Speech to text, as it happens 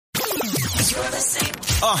You're listening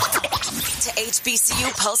to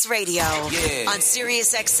HBCU Pulse Radio on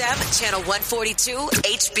Sirius XM, channel 142,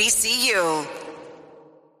 HBCU.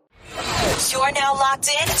 You're now locked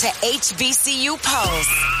in to HBCU Pulse.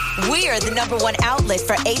 We are the number one outlet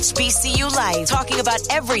for HBCU life, talking about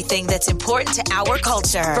everything that's important to our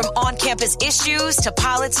culture, from on-campus issues to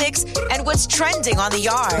politics and what's trending on the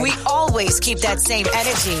yard. We always keep that same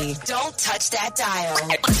energy. Don't touch that dial.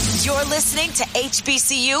 You're listening to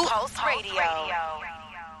HBCU Pulse Radio.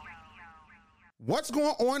 What's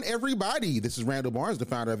going on, everybody? This is Randall Barnes, the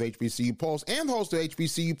founder of HBCU Pulse and host of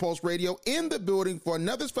HBCU Pulse Radio, in the building for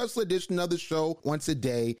another special edition of the show, Once a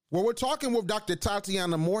Day, where we're talking with Dr.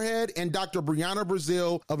 Tatiana Moorehead and Dr. Brianna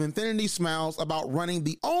Brazile of Infinity Smiles about running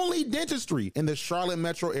the only dentistry in the Charlotte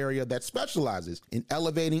metro area that specializes in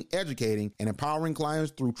elevating, educating, and empowering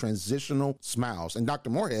clients through transitional smiles. And Dr.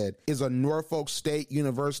 Moorehead is a Norfolk State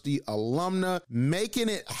University alumna, making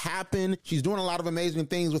it happen. She's doing a lot of amazing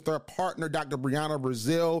things with her partner, Dr. Brianna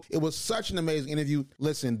Brazile. It was such an amazing interview.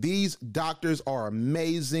 Listen, these doctors are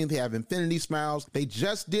amazing. They have Infinity Smiles. They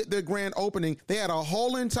just did their grand opening. They had a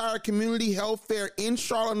whole entire community health fair in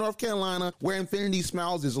Charlotte, North Carolina, where Infinity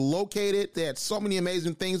Smiles is located. They had so many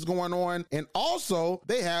amazing things going on. And also,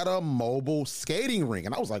 they had a mobile skating rink.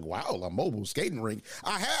 And I was like, wow, a mobile skating rink.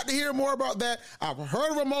 I had to hear more about that. I've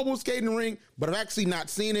heard of a mobile skating rink, but I've actually not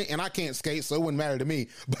seen it. And I can't skate, so it wouldn't matter to me.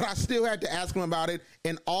 But I still had to ask them about it.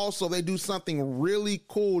 And also, they do something really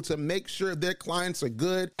cool to make sure their clients are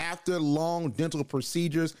good after long dental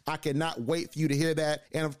procedures. I cannot wait for you to hear that.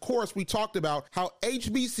 And of course, we talked about how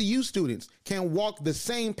HBCU students can walk the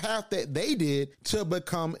same path that they did to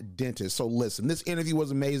become dentists. So listen, this interview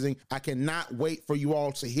was amazing. I cannot wait for you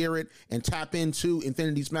all to hear it and tap into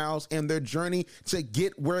Infinity Smiles and their journey to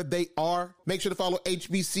get where they are. Make sure to follow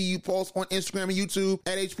HBCU Pulse on Instagram and YouTube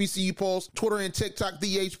at HBCU Pulse, Twitter and TikTok,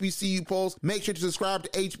 the HBCU Pulse. Make sure to subscribe to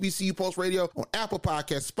HBCU Pulse Radio on Apple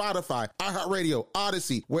Podcasts, Spotify, iHeartRadio,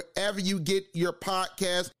 Odyssey, wherever you get your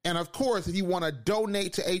podcast. And of course, if you want to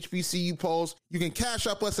donate to HBCU Pulse, you can cash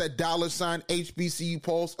up us at $HBCU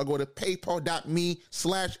Pulse or go to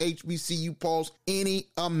paypal.me/HBCU Pulse. Any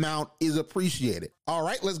amount is appreciated. All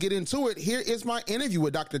right, let's get into it. Here is my interview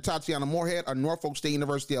with Dr. Tatiana Moorehead, a Norfolk State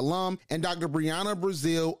University alum, and Dr. Brianna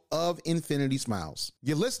Brazile of Infinity Smiles.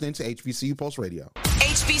 You're listening to HBCU Pulse Radio.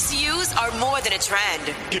 HBCUs are more than a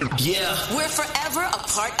trend. Yeah. We're forever a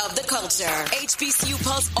part of the culture. HBCU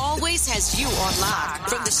Pulse always has you on lock.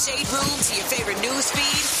 From the shade room to your favorite news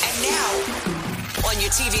feed, and now on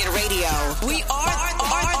your TV and radio. We are the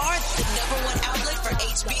number one outlet for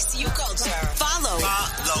HBCU culture. Follow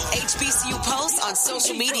HBCU Pulse on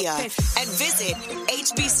social media and visit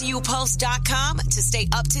HBCUPulse.com to stay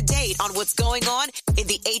up to date on what's going on in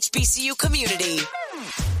the HBCU community.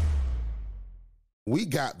 We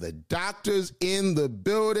got the doctors in the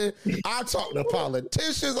building. I talk to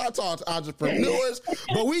politicians, I talk to entrepreneurs,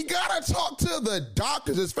 but we got to talk to the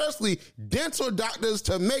doctors, especially dental doctors,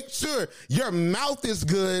 to make sure your mouth is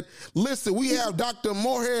good. Listen, we have Dr.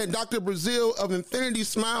 Moorehead and Dr. Brazile of Infinity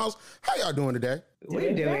Smiles. How y'all doing today?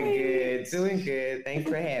 We're doing good. Thanks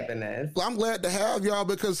for having us. Well, I'm glad to have y'all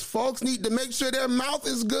because folks need to make sure their mouth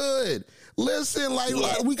is good. Listen, like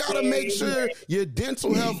we got to make sure your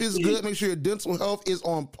dental health is good. Make sure your dental health is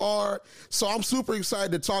on par. So I'm super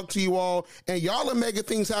excited to talk to you all. And y'all are making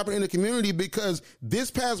things happen in the community because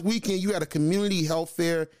this past weekend you had a community health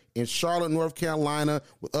fair in Charlotte, North Carolina,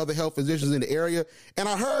 with other health physicians in the area. And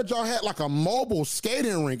I heard y'all had like a mobile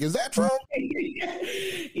skating rink. Is that true?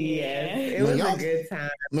 Yes, it was a good time.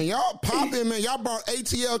 Man, y'all popping, man. Y'all brought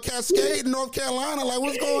ATL Cascade in North Carolina. Like,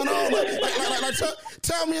 what's going on?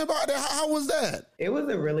 Tell me about that. How was that? It was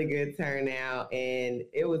a really good turnout, and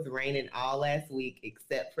it was raining all last week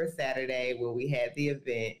except for Saturday when we had the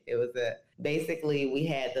event. It was basically, we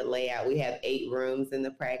had the layout. We have 8 rooms in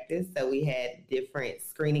the practice, so we had different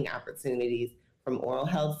screening opportunities from oral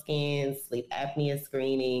health scans, sleep apnea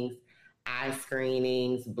screenings, eye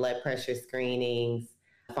screenings, blood pressure screenings,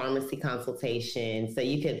 pharmacy consultation. So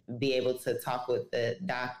you could be able to talk with the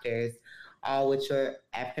doctors, all which were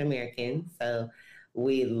African American. So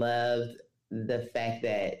we loved the fact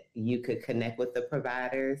that you could connect with the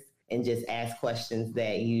providers and just ask questions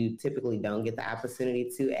that you typically don't get the opportunity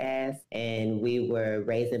to ask. And we were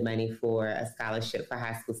raising money for a scholarship for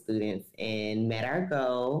high school students and met our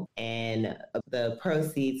goal. And the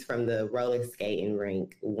proceeds from the roller skating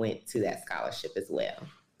rink went to that scholarship as well.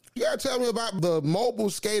 You gotta tell me about the mobile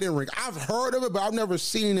skating rink. I've heard of it, but I've never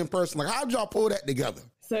seen it in person. Like, how'd y'all pull that together?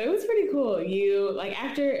 So it was pretty cool.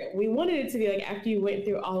 We wanted it to be like after you went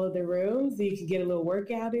through all of the rooms, you could get a little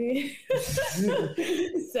workout in.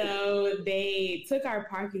 So they took our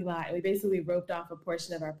parking lot and we basically roped off a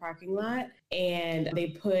portion of our parking lot and they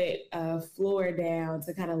put a floor down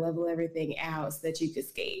to kind of level everything out so that you could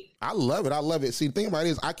skate. I love it. I love it. See, the thing about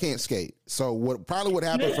it is I can't skate. So what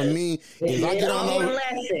happened for me is I get on those.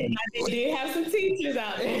 They did have some teachers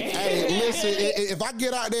out there. Hey, listen, if I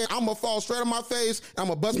get out there, I'm going to fall straight on my face. I'm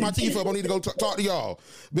going to bust my teeth up. I need to go talk to y'all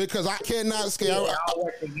because I cannot skate. We all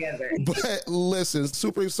work together. But listen,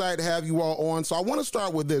 super excited to have you all on. So I want to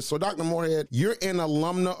start with this. So Dr. Moorehead, you're an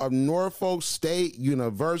alumna of Norfolk State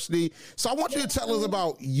University. So I want you to tell us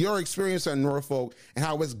about your experience at Norfolk and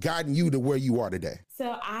how it's gotten you to where you are today.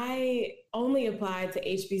 So I only applied to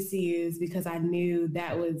HBCUs because I knew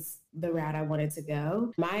that was the route I wanted to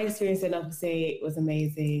go. My experience at Norfolk State was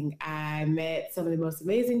amazing. I met some of the most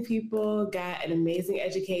amazing people, got an amazing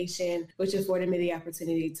education, which afforded me the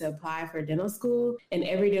opportunity to apply for dental school. And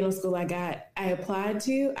every dental school I applied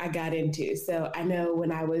to, I got into. So I know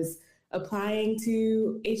when I was applying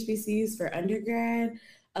to HBCUs for undergrad,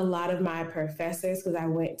 a lot of my professors, because I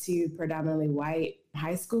went to predominantly white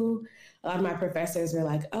high school, a lot of my professors were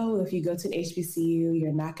like, oh, if you go to an HBCU,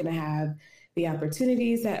 you're not going to have the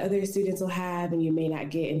opportunities that other students will have, and you may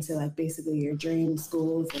not get into like basically your dream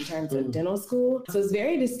schools in terms of dental school. So it's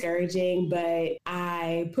very discouraging, but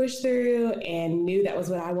I pushed through and knew that was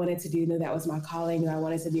what I wanted to do, knew that was my calling, knew I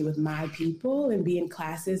wanted to be with my people and be in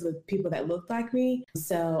classes with people that looked like me.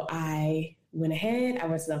 So I went ahead. I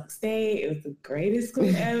went to Norfolk State. It was the greatest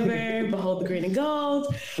school ever. Behold the green and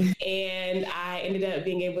gold. And I ended up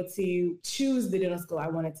being able to choose the dental school I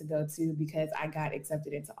wanted to go to because I got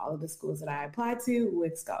accepted into all of the schools that I applied to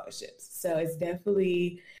with scholarships. So it's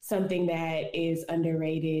definitely something that is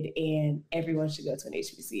underrated and everyone should go to an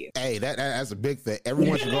HBCU. Hey, that's a big thing.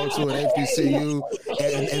 Everyone should go to an HBCU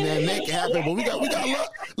and then make it happen. But we got love.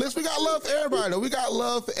 Listen, we got love for everybody. We got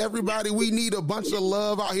love for everybody. We need a bunch of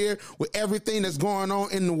love out here with everything that's going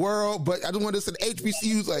on in the world, but I just want to say the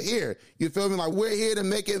HBCUs are here. You feel me? Like we're here to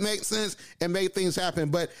make it make sense and make things happen.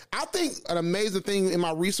 But I think an amazing thing in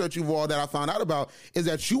my research you all that I found out about is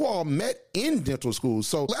that you all met in dental school.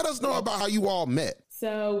 So let us know about how you all met.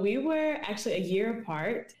 So we were actually a year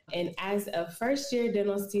apart. And as a first year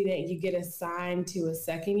dental student, you get assigned to a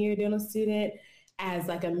second year dental student as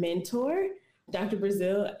like a mentor. Dr.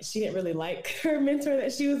 Brazile, she didn't really like her mentor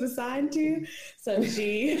that she was assigned to. So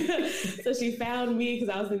she found me because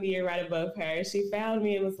I was in the year right above her. She found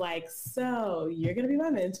me and was like, so you're going to be my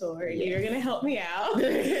mentor. Yes. You're going to help me out.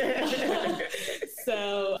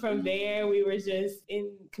 So from there, we were just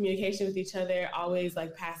in communication with each other, always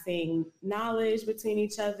like passing knowledge between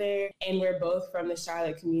each other. And we're both from the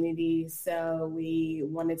Charlotte community. So we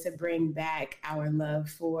wanted to bring back our love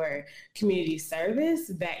for community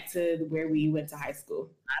service back to where we went to high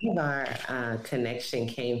school. A lot of our connection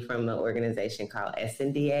came from an organization called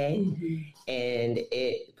SNDA, and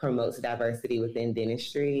it promotes diversity within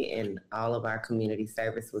dentistry, and all of our community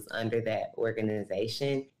service was under that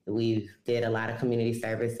organization. We did a lot of community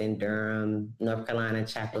service in Durham, North Carolina,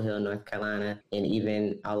 Chapel Hill, North Carolina, and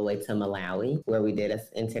even all the way to Malawi, where we did an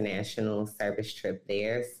international service trip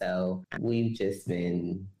there. So we've just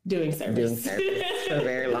been doing service for a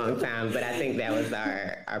very long time, but I think that was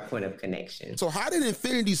our point of connection. So how did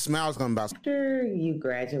Infinity Smiles come about? After you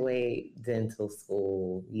graduate dental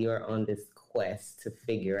school, you're on this quest to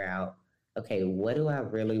figure out, okay, what do I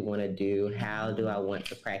really want to do? How do I want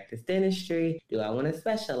to practice dentistry? Do I want to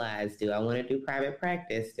specialize? Do I want to do private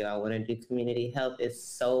practice? Do I want to do community health?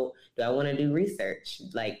 Do I want to do research?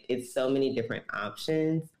 Like, it's so many different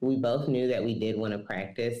options. We both knew that we did want to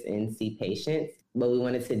practice and see patients, but we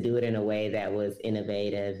wanted to do it in a way that was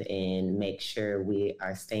innovative and make sure we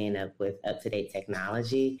are staying up with up-to-date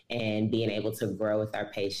technology and being able to grow with our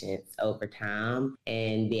patients over time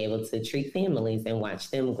and be able to treat families and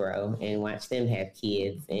watch them grow and watch them have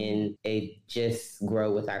kids and it just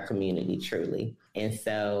grow with our community truly. And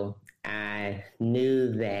so I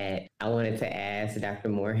knew that I wanted to ask Dr.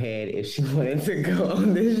 Moorehead if she wanted to go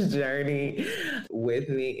on this journey with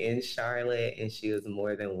me in Charlotte, and she was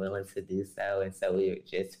more than willing to do so. And so we were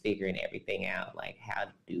just figuring everything out, like how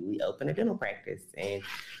do we open a dental practice? And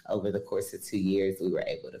over the course of 2 years, we were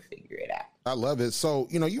able to figure it out. I love it. So,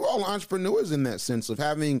 you all are entrepreneurs in that sense of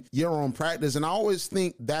having your own practice. And I always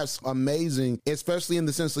think that's amazing, especially in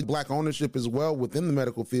the sense of Black ownership as well within the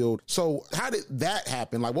medical field. So how did that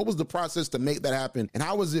happen? Like, what was the process to make that happen? And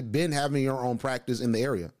how has it been having your own practice in the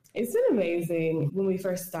area? It's been amazing. When we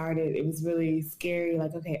first started, it was really scary.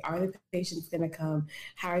 Like, okay, are the patients going to come?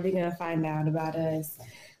 How are they going to find out about us?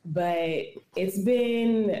 but it's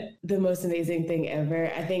been the most amazing thing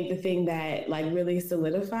ever. I think the thing that like really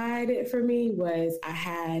solidified it for me was I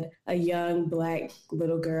had a young Black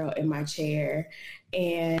little girl in my chair,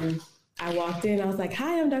 and I walked in, I was like,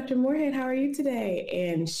 "Hi, I'm Dr. Moorehead. How are you today?"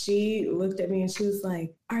 And she looked at me and she was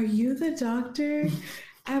like, "Are you the doctor?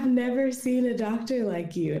 I've never seen a doctor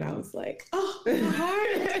like you." And I was like, "Oh, my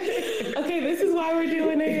heart. Okay, this is why we're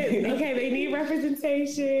doing it. Okay, they need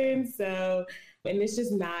representation." So, and it's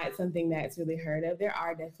just not something that's really heard of. There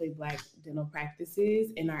are definitely Black dental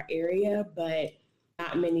practices in our area, but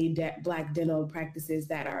not many Black dental practices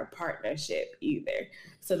that are a partnership either.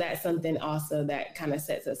 So that's something also that kind of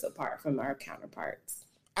sets us apart from our counterparts.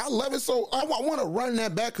 I love it. So I want to run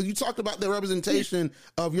that back because you talked about the representation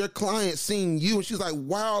of your client seeing you, and she's like,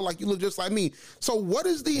 "Wow, like you look just like me." So what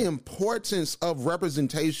is the importance of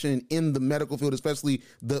representation in the medical field, especially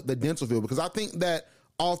the dental field? Because I think that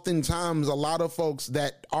oftentimes a lot of folks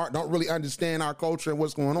that don't really understand our culture and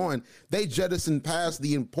what's going on, they jettison past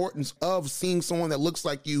the importance of seeing someone that looks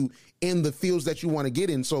like you in the fields that you want to get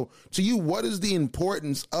in. So to you, what is the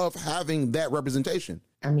importance of having that representation?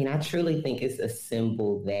 I mean, I truly think it's a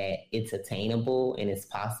symbol that it's attainable and it's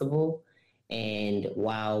possible. And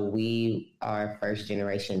while we are first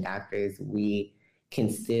generation doctors, we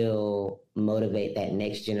can still motivate that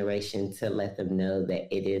next generation to let them know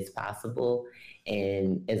that it is possible.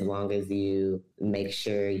 And as long as you make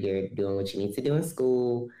sure you're doing what you need to do in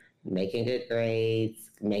school, making good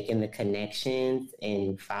grades, making the connections,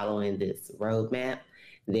 and following this roadmap,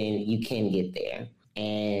 then you can get there.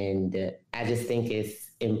 And I just think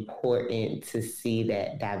it's important to see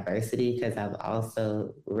that diversity, because I've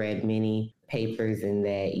also read many papers in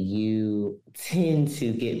that you tend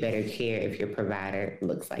to get better care if your provider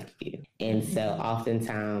looks like you. And so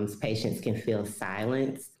oftentimes patients can feel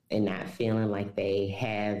silenced and not feeling like they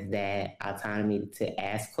have that autonomy to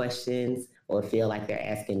ask questions or feel like they're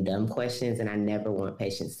asking dumb questions. And I never want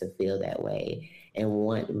patients to feel that way, and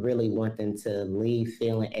really want them to leave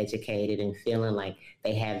feeling educated and feeling like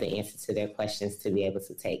they have the answer to their questions to be able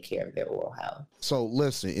to take care of their oral health. So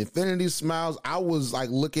listen, Infinity Smiles, I was like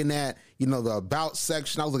looking at, the about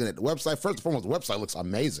section. I was looking at the website. First and foremost, the website looks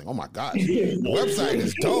amazing. Oh my gosh. The website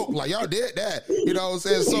is dope. Like y'all did that. You know what I'm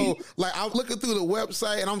saying? So like I'm looking through the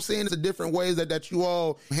website and I'm seeing the different ways that you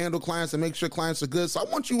all handle clients and make sure clients are good. So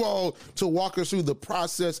I want you all to walk us through the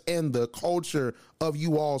process and the culture of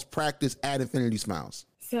you all's practice at Infinity Smiles.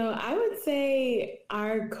 So I would say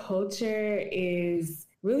our culture is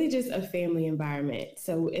really just a family environment.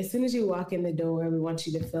 So as soon as you walk in the door, we want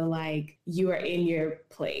you to feel like you are in your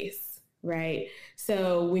place, right?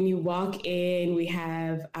 So when you walk in, we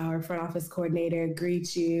have our front office coordinator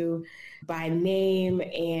greet you by name,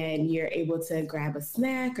 and you're able to grab a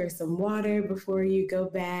snack or some water before you go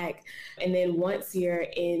back. And then once you're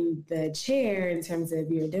in the chair, in terms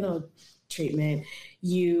of your dental treatment,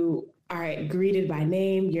 you are greeted by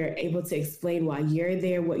name. You're able to explain while you're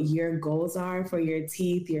there what your goals are for your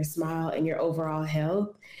teeth, your smile, and your overall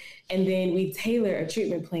health. And then we tailor a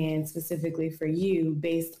treatment plan specifically for you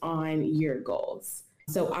based on your goals.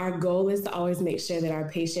 So our goal is to always make sure that our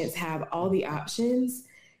patients have all the options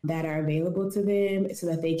that are available to them so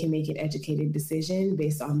that they can make an educated decision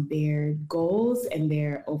based on their goals and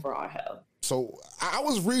their overall health. So I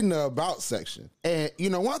was reading the about section, and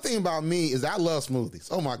one thing about me is I love smoothies.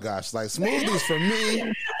 Oh my gosh, like smoothies for me,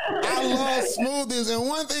 I love smoothies. And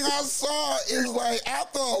one thing I saw is like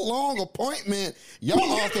after a long appointment, y'all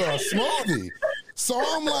offer a smoothie. So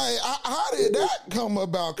I'm like, how did that come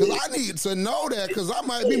about? Because I need to know that, because I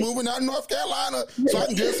might be moving out of North Carolina so I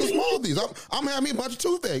can get some smoothies. I'm having me a bunch of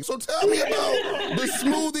toothaches. So tell me about the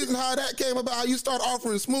smoothies and how that came about, how you start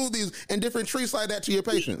offering smoothies and different treats like that to your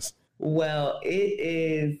patients. Well, it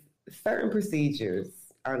is certain procedures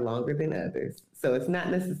are longer than others. So it's not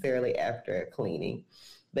necessarily after a cleaning,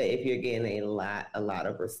 but if you're getting a lot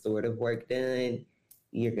of restorative work done,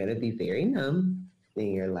 you're going to be very numb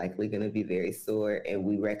and you're likely going to be very sore. And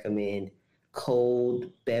we recommend cold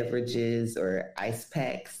beverages or ice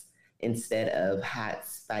packs instead of hot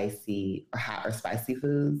or spicy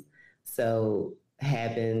foods. So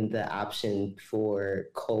having the option for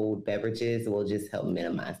cold beverages will just help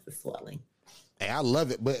minimize the swelling. Hey, I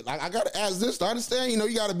love it, but I got to ask this to understand,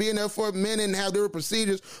 you got to be in there for a minute and have different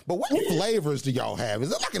procedures, but what flavors do y'all have?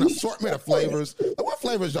 Is it like an assortment of flavors? Like what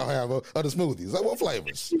flavors y'all have of the smoothies? Like what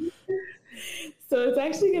flavors? So it's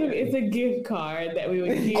actually it's a gift card that we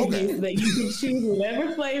would give you so that you can choose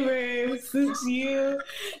whatever flavor suits you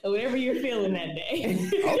or whatever you're feeling that day.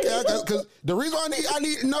 Okay, because the reason I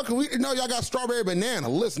need to know, because we know y'all got strawberry banana.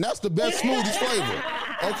 Listen, that's the best smoothies flavor.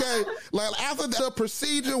 Okay? Like after the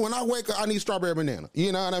procedure, when I wake up, I need strawberry banana.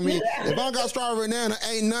 You know what I mean? If I don't got strawberry banana,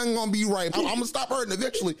 ain't nothing gonna be right. I'm gonna stop hurting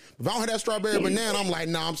eventually. If I don't have that strawberry banana, I'm like,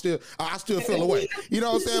 nah, I still feel away. You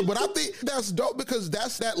know what I'm saying? But I think that's dope because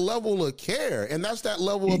that's that level of care and that's that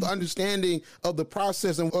level of understanding of the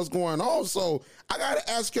process and what's going on. So I gotta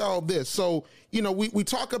ask y'all this. So, you know, we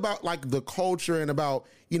talk about like the culture and about,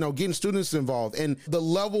 you know, getting students involved and the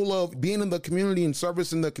level of being in the community and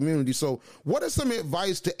service in the community. So what are some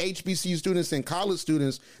advice to HBCU students and college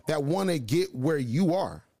students that want to get where you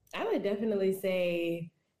are? I would definitely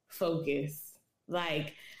say focus.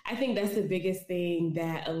 Like, I think that's the biggest thing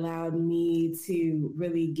that allowed me to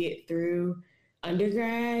really get through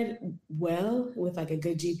undergrad well with like a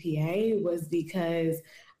good GPA was because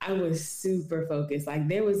I was super focused. Like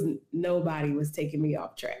nobody was taking me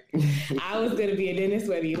off track. I was going to be a dentist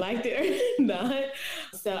whether you liked it or not.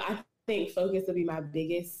 So I think focus would be my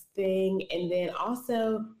biggest thing. And then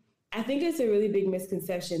also, I think it's a really big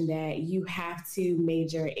misconception that you have to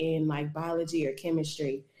major in like biology or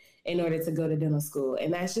chemistry in order to go to dental school.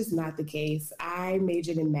 And that's just not the case. I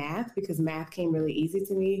majored in math because math came really easy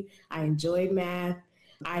to me. I enjoyed math.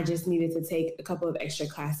 I just needed to take a couple of extra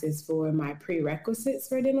classes for my prerequisites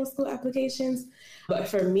for dental school applications. But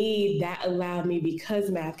for me, that allowed me,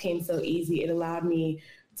 because math came so easy, it allowed me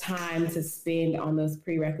time to spend on those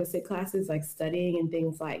prerequisite classes, like studying and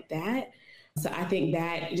things like that. So I think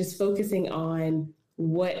that just focusing on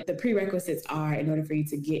what the prerequisites are in order for you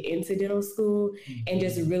to get into dental school and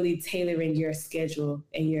just really tailoring your schedule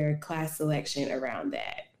and your class selection around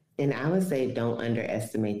that. And I would say don't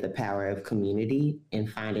underestimate the power of community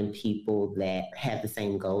and finding people that have the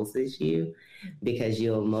same goals as you, because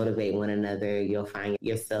you'll motivate one another. You'll find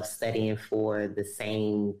yourself studying for the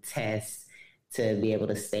same tests to be able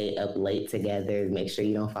to stay up late together, make sure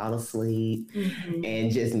you don't fall asleep,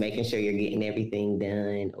 and just making sure you're getting everything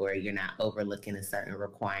done or you're not overlooking a certain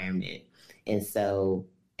requirement. And so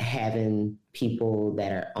having people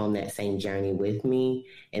that are on that same journey with me,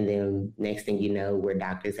 and then next thing you know, we're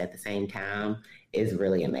doctors at the same time, is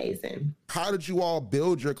really amazing. How did you all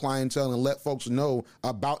build your clientele and let folks know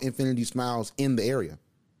about Infinity Smiles in the area?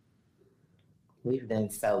 We've done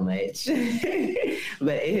so much,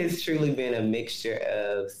 but it has truly been a mixture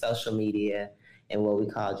of social media and what we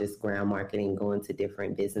call just ground marketing, going to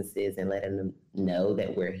different businesses and letting them know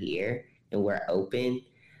that we're here and we're open.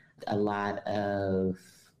 A lot of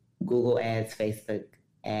Google ads, Facebook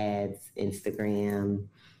ads, Instagram,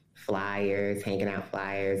 flyers, handing out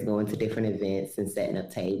flyers, going to different events and setting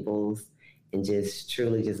up tables and just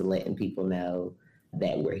truly just letting people know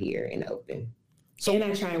that we're here and open. So, and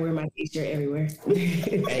I try and wear my t-shirt everywhere.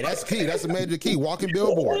 Hey, that's key. That's a major key. Walking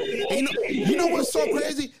billboard. And you know what's so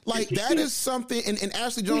crazy? Like, that is something, and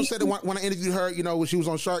Ashley Jones said it when I interviewed her, you know, when she was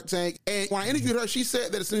on Shark Tank. And when I interviewed her, she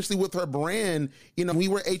said that essentially with her brand, you know, we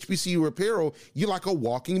wear HBCU apparel, you're like a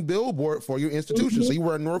walking billboard for your institution. So you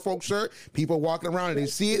wear a Norfolk shirt, people walking around and they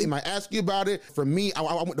see it, they might ask you about it. For me, I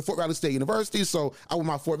went to Fort Valley State University, so I wear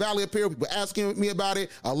my Fort Valley apparel, people asking me about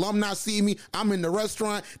it, alumni see me, I'm in the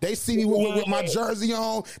restaurant, they see me with my jersey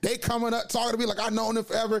on, they coming up talking to me like I've known them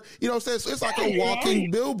forever. You know what I'm saying? So it's like a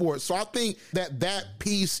walking billboard. So I think that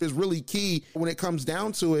piece is really key when it comes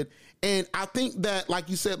down to it. And I think that, like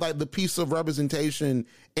you said, like the piece of representation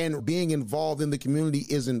and being involved in the community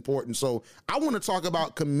is important. So I want to talk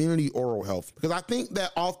about community oral health, because I think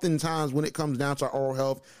that oftentimes when it comes down to our oral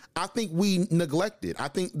health, I think we neglect it. I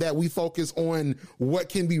think that we focus on what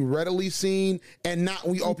can be readily seen and not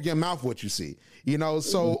when you open your mouth what you see. You know,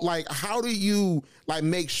 so like, how do you like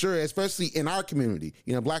make sure, especially in our community,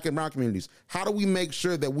 you know, Black and brown communities, how do we make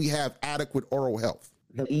sure that we have adequate oral health?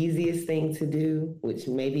 The easiest thing to do, which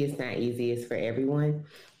maybe it's not easiest for everyone,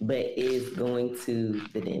 but is going to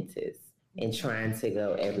the dentist and trying to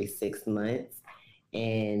go every 6 months.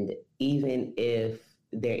 And even if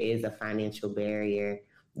there is a financial barrier,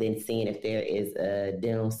 then seeing if there is a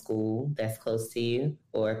dental school that's close to you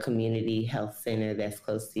or a community health center that's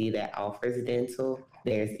close to you that offers dental.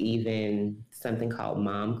 There's even something called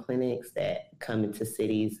mom clinics that come into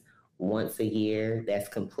cities once a year that's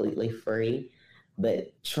completely free.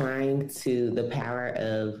 But trying to the power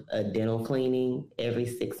of a dental cleaning every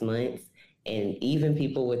 6 months, and even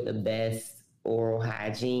people with the best oral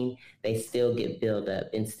hygiene, they still get built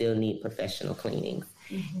up and still need professional cleanings.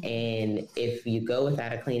 And if you go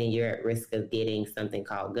without a cleaning, you're at risk of getting something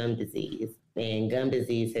called gum disease. And gum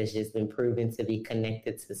disease has just been proven to be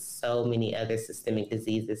connected to so many other systemic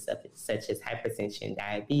diseases such as hypertension,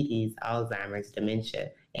 diabetes, Alzheimer's,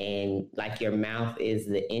 dementia. And like your mouth is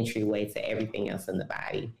the entryway to everything else in the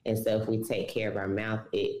body. And so if we take care of our mouth,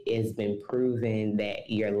 it has been proven that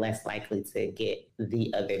you're less likely to get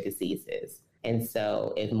the other diseases. And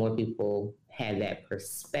so if more people have that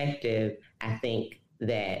perspective, I think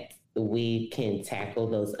that we can tackle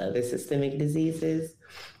those other systemic diseases,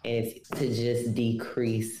 and it's to just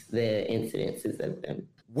decrease the incidences of them.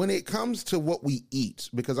 When it comes to what we eat,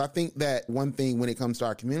 because I think that one thing when it comes to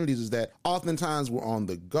our communities is that oftentimes we're on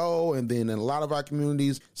the go, and then in a lot of our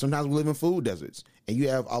communities, sometimes we live in food deserts, and you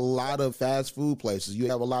have a lot of fast food places. You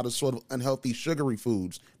have a lot of sort of unhealthy, sugary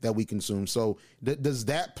foods that we consume. So does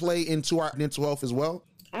that play into our mental health as well?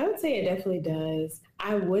 I would say it definitely does.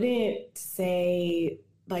 I wouldn't say,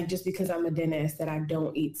 like, just because I'm a dentist, that I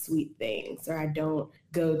don't eat sweet things or I don't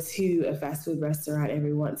go to a fast food restaurant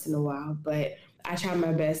every once in a while, but I try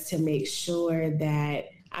my best to make sure that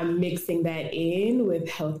I'm mixing that in with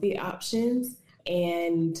healthy options,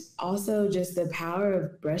 and also just the power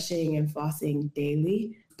of brushing and flossing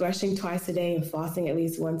daily. Brushing twice a day and flossing at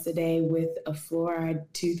least once a day with a fluoride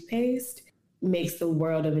toothpaste makes the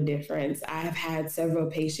world of a difference. I have had several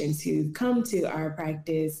patients who've come to our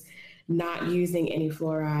practice not using any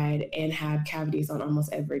fluoride and have cavities on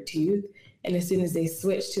almost every tooth. And as soon as they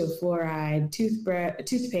switch to a fluoride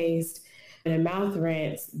toothpaste and a mouth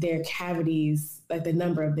rinse, their cavities, like the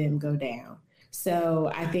number of them, go down.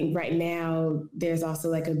 So I think right now there's also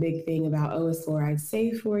like a big thing about, oh, is fluoride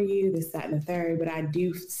safe for you, this, that, and the third. But I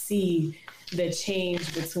do see the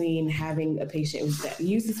change between having a patient that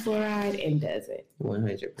uses fluoride and doesn't.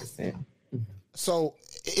 100%. So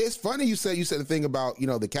it's funny you said the thing about,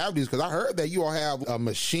 the cavities, because I heard that you all have a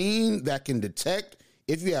machine that can detect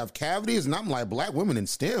if you have cavities, and I'm like, Black women in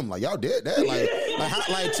STEM, like y'all did that.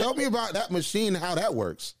 Like tell me about that machine, how that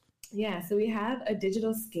works. Yeah, so we have a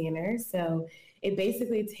digital scanner. So it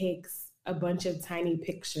basically takes a bunch of tiny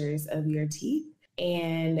pictures of your teeth.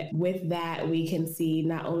 And with that, we can see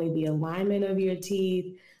not only the alignment of your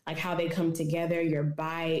teeth, like how they come together, your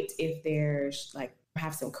bite, if there's like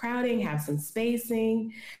have some crowding, have some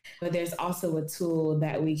spacing, but there's also a tool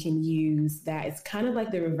that we can use that is kind of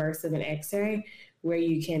like the reverse of an X-ray, where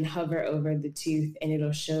you can hover over the tooth and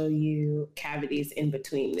it'll show you cavities in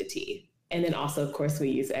between the teeth. And then also, of course, we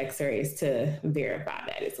use X-rays to verify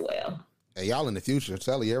that as well. Hey, y'all in the future.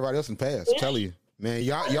 Tell you, everybody else in the past. Tell you. Man,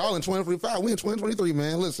 y'all in 2025. We in 2023,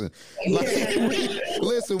 man. Listen,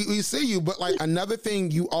 we see you. But like another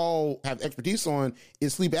thing you all have expertise on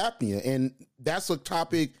is sleep apnea. And that's a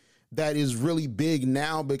topic that is really big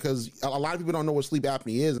now because a lot of people don't know what sleep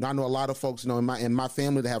apnea is. And I know a lot of folks, in my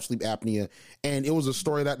family that have sleep apnea. And it was a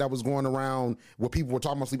story that was going around where people were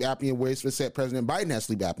talking about sleep apnea, where it said President Biden has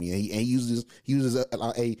sleep apnea. He uses a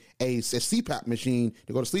CPAP machine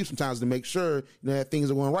to go to sleep sometimes to make sure that things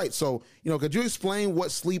are going right. So, could you explain what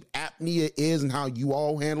sleep apnea is and how you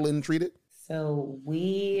all handle it and treat it? So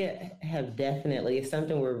we have definitely, it's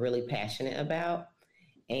something we're really passionate about.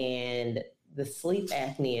 And the sleep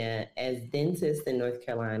apnea, as dentists in North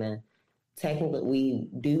Carolina, technically we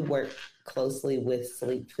do work closely with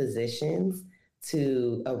sleep physicians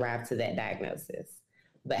to arrive to that diagnosis.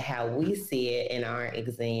 But how we see it in our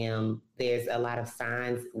exam, there's a lot of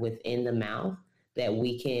signs within the mouth that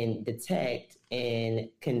we can detect and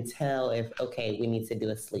can tell if, okay, we need to do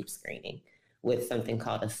a sleep screening with something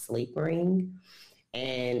called a sleep ring.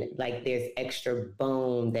 And like there's extra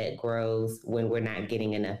bone that grows when we're not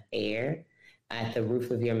getting enough air at the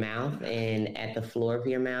roof of your mouth and at the floor of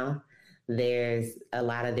your mouth. There's a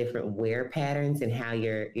lot of different wear patterns and how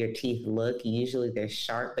your teeth look. Usually they're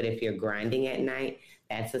sharp, but if you're grinding at night,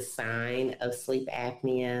 that's a sign of sleep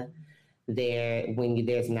apnea.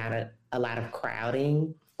 There's not a lot of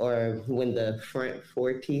crowding, or when the front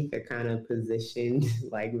four teeth are kind of positioned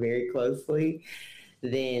like very closely,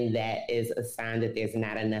 then that is a sign that there's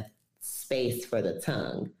not enough space for the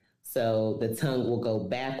tongue. So the tongue will go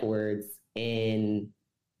backwards and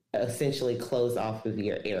essentially close off of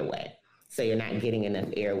your airway. So you're not getting enough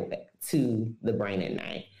airway to the brain at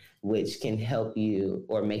night, which can help you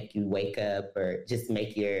or make you wake up or just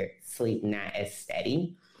make your sleep not as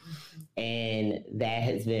steady. And that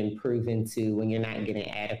has been proven to, when you're not getting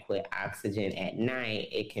adequate oxygen at night,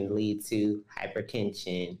 it can lead to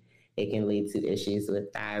hypertension. It can lead to issues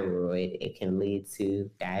with thyroid. It can lead to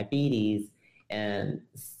diabetes. And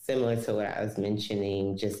similar to what I was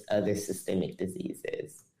mentioning, just other systemic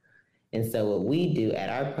diseases. And so what we do at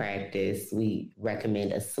our practice, we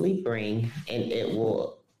recommend a sleep ring, and it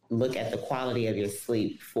will look at the quality of your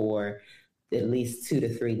sleep for at least 2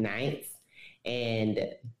 to 3 nights and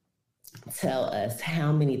tell us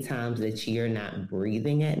how many times that you're not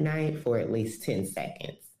breathing at night for at least 10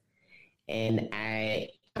 seconds. And I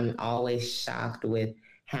I'm always shocked with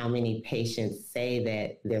how many patients say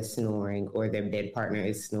that they're snoring or their bed partner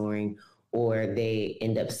is snoring, or they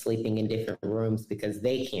end up sleeping in different rooms because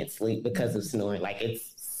they can't sleep because of snoring. Like,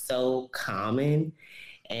 it's so common,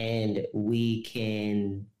 and we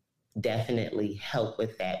can definitely help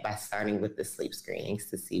with that by starting with the sleep screenings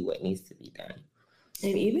to see what needs to be done.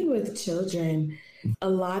 And even with children, a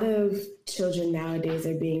lot of children nowadays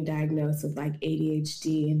are being diagnosed with like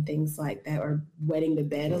ADHD and things like that, or wetting the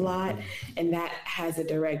bed a lot. And that has a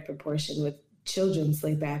direct proportion with children's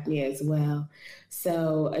sleep apnea as well.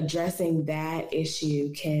 So addressing that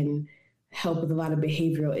issue can help with a lot of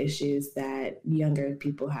behavioral issues that younger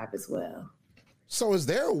people have as well. So is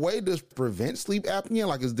there a way to prevent sleep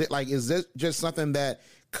apnea? Is this just something that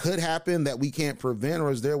could happen that we can't prevent, or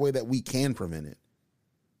is there a way that we can prevent it?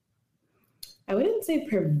 I wouldn't say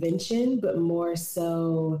prevention, but more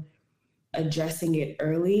so addressing it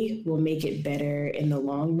early will make it better in the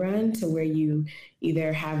long run, to where you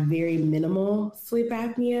either have very minimal sleep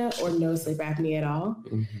apnea or no sleep apnea at all.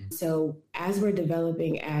 Mm-hmm. So as we're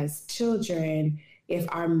developing as children, if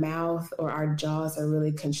our mouth or our jaws are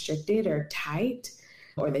really constricted or tight,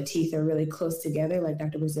 or the teeth are really close together, like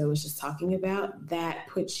Dr. Brazile was just talking about, that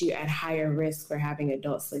puts you at higher risk for having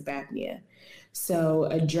adult sleep apnea. So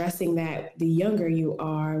addressing that the younger you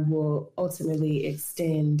are will ultimately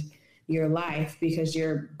extend your life, because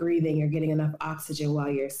you're breathing, you're getting enough oxygen while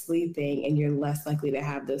you're sleeping, and you're less likely to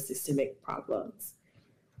have those systemic problems.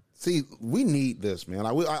 See, we need this, man.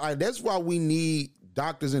 That's why we need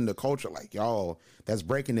doctors in the culture like y'all that's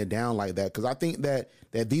breaking it down like that, because I think that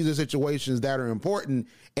these are situations that are important,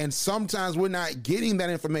 and sometimes we're not getting that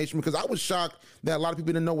information. Because I was shocked that a lot of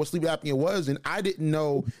people didn't know what sleep apnea was, and I didn't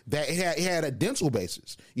know that it had a dental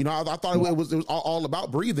basis. You know, I thought it was all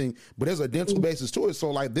about breathing, but there's a dental basis to it.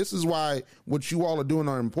 So like, this is why what you all are doing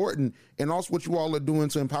are important, and also what you all are doing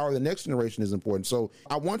to empower the next generation is important. So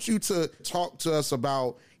I want you to talk to us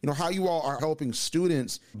about, you know, how you all are helping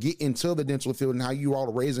students get into the dental field, and how you all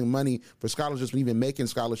are raising money for scholarships and even making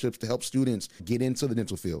scholarships to help students get into the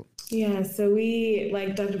dental field. Yeah, so we,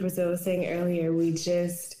 like Dr. Brazile was saying earlier, we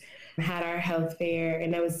just had our health fair,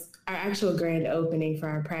 and that was our actual grand opening for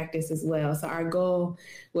our practice as well. So our goal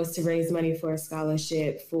was to raise money for a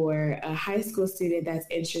scholarship for a high school student that's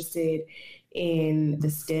interested in the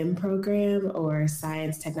STEM program, or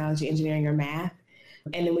science, technology, engineering, or math.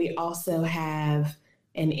 And then we also have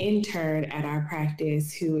an intern at our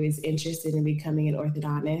practice who is interested in becoming an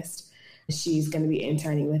orthodontist. She's going to be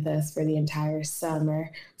interning with us for the entire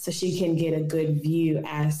summer, so she can get a good view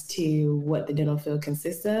as to what the dental field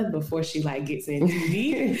consists of before she gets in too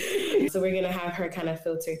deep. So we're going to have her kind of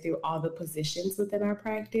filter through all the positions within our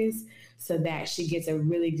practice, so that she gets a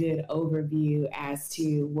really good overview as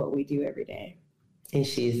to what we do every day. And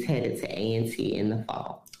she's headed to A&T in the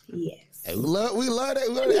fall. Yes. Hey, we love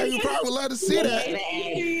that. You probably love to see that.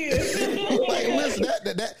 Listen,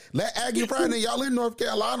 that Aggie Pride, and y'all in North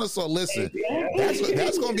Carolina, so listen,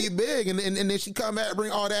 that's gonna be big. And then she come back,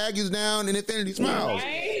 bring all the Aggies down, and Infinity Smiles,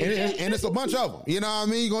 and it's a bunch of them. You know what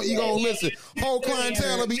I mean? You gonna listen. Whole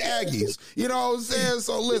clientele will be Aggies. You know what I'm saying?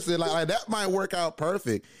 So listen, like that might work out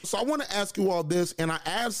perfect. So I want to ask you all this, and I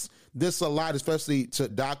ask this a lot, especially to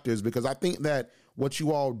doctors, because I think that what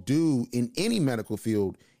you all do in any medical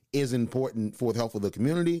field is important for the health of the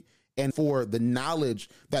community and for the knowledge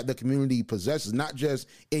that the community possesses, not just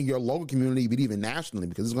in your local community, but even nationally,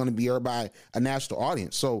 because it's going to be everybody a national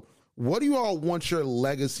audience. So what do you all want your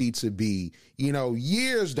legacy to be,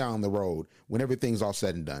 years down the road when everything's all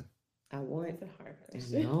said and done? I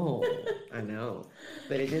know.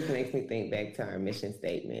 But it just makes me think back to our mission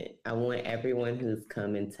statement. I want everyone who's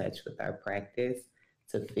come in touch with our practice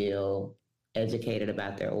to feel educated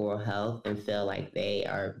about their oral health and feel like they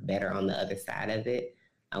are better on the other side of it.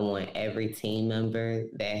 I want every team member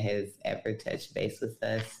that has ever touched base with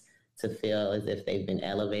us to feel as if they've been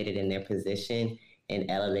elevated in their position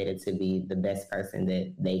and elevated to be the best person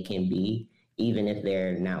that they can be, even if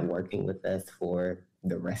they're not working with us for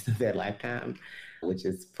the rest of their lifetime, which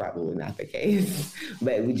is probably not the case.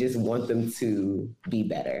 But we just want them to be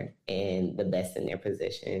better and the best in their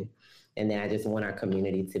position. And then I just want our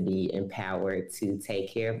community to be empowered to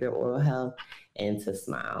take care of their oral health and to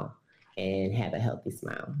smile and have a healthy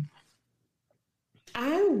smile.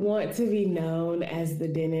 I want to be known as the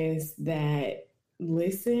dentist that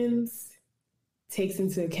listens, takes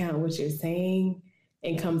into account what you're saying,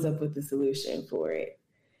 and comes up with the solution for it.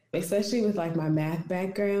 Especially with my math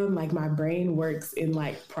background, my brain works in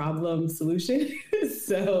problem solution.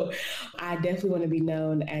 So I definitely want to be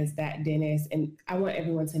known as that dentist. And I want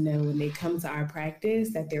everyone to know when they come to our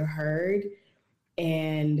practice that they're heard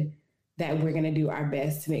and that we're going to do our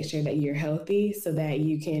best to make sure that you're healthy so that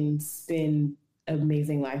you can spend an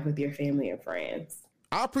amazing life with your family and friends.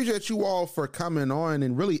 I appreciate you all for coming on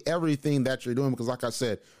and really everything that you're doing, because like I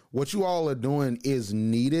said, what you all are doing is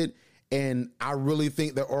needed. And I really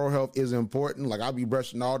think that oral health is important. Like, I'll be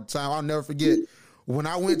brushing all the time. I'll never forget when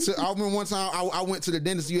I remember one time I went to the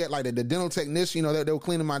dentist. You had like the dental technician, you know, that they were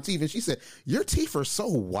cleaning my teeth. And she said, "Your teeth are so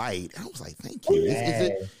white." And I was like, "Thank you."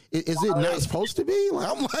 Is it not supposed to be? Like,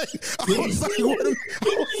 I was like,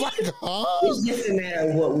 huh? It's just a matter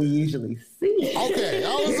of what we usually see. Okay.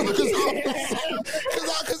 Because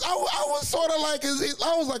I was sort of like,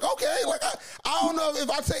 I was like, okay, like, I don't know if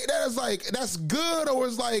I take that as like, that's good, or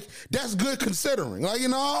it's like, that's good considering. Like, you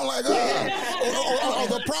know, like, or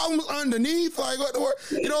the problems underneath, like,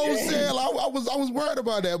 you know what I'm saying? Like, I was worried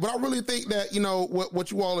about that. But I really think that, you know,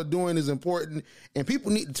 what you all are doing is important, and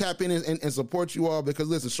people need to tap in and support you all, because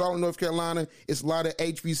listen, Charlotte, North Carolina, it's a lot of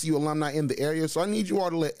HBCU alumni in the area. So I need you all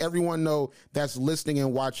to let everyone know that's listening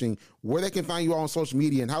and watching where they can find you all on social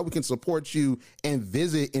media and how we can support you and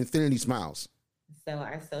visit Infinity Smiles. So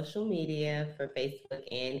our social media for Facebook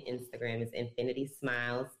and Instagram is Infinity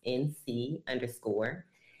Smiles NC _.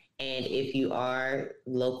 And if you are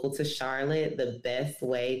local to Charlotte, the best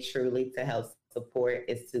way truly to help support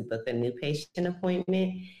is to book a new patient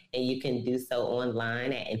appointment, and you can do so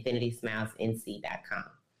online at infinitysmilesnc.com.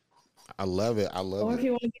 I love it. Or if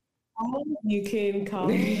you want to call, you can call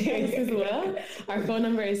me as well. Our phone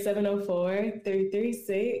number is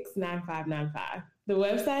 704-336-9595. The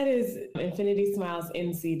website is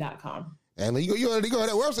infinitysmilesnc.com. And you go to that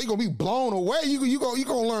website, you're gonna be blown away. You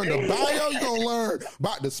gonna learn the bio, you're gonna learn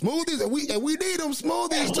about the smoothies, and we need them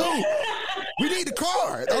smoothies too. We need the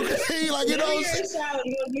card, okay? Like, you know what I'm saying?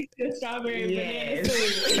 You're gonna get the strawberry banana.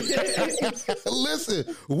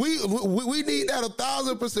 Listen, we need that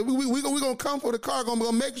 1,000%. We gonna come for the card.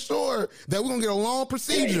 Gonna make sure that we're gonna get a long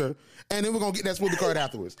procedure, and then we're gonna get that smoothie card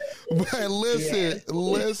afterwards. But listen,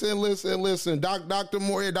 Dr.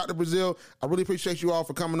 Moorehead, Dr. Brazile, I really appreciate you all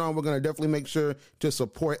for coming on. We're gonna definitely make sure to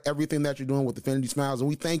support everything that you're doing with Infinity Smiles, and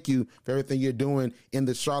we thank you for everything you're doing in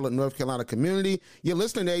the Charlotte, North Carolina community. You're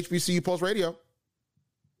listening to HBCU Pulse Radio.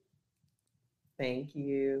 Thank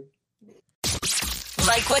you.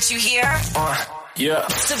 Like what you hear? Yeah.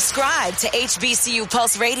 Subscribe to HBCU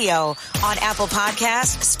Pulse Radio on Apple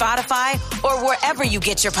Podcasts, Spotify, or wherever you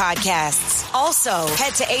get your podcasts. Also,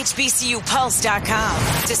 head to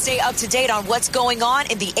hbcupulse.com to stay up to date on what's going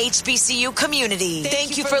on in the HBCU community.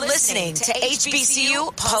 Thank you for listening to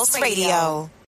HBCU Pulse Radio.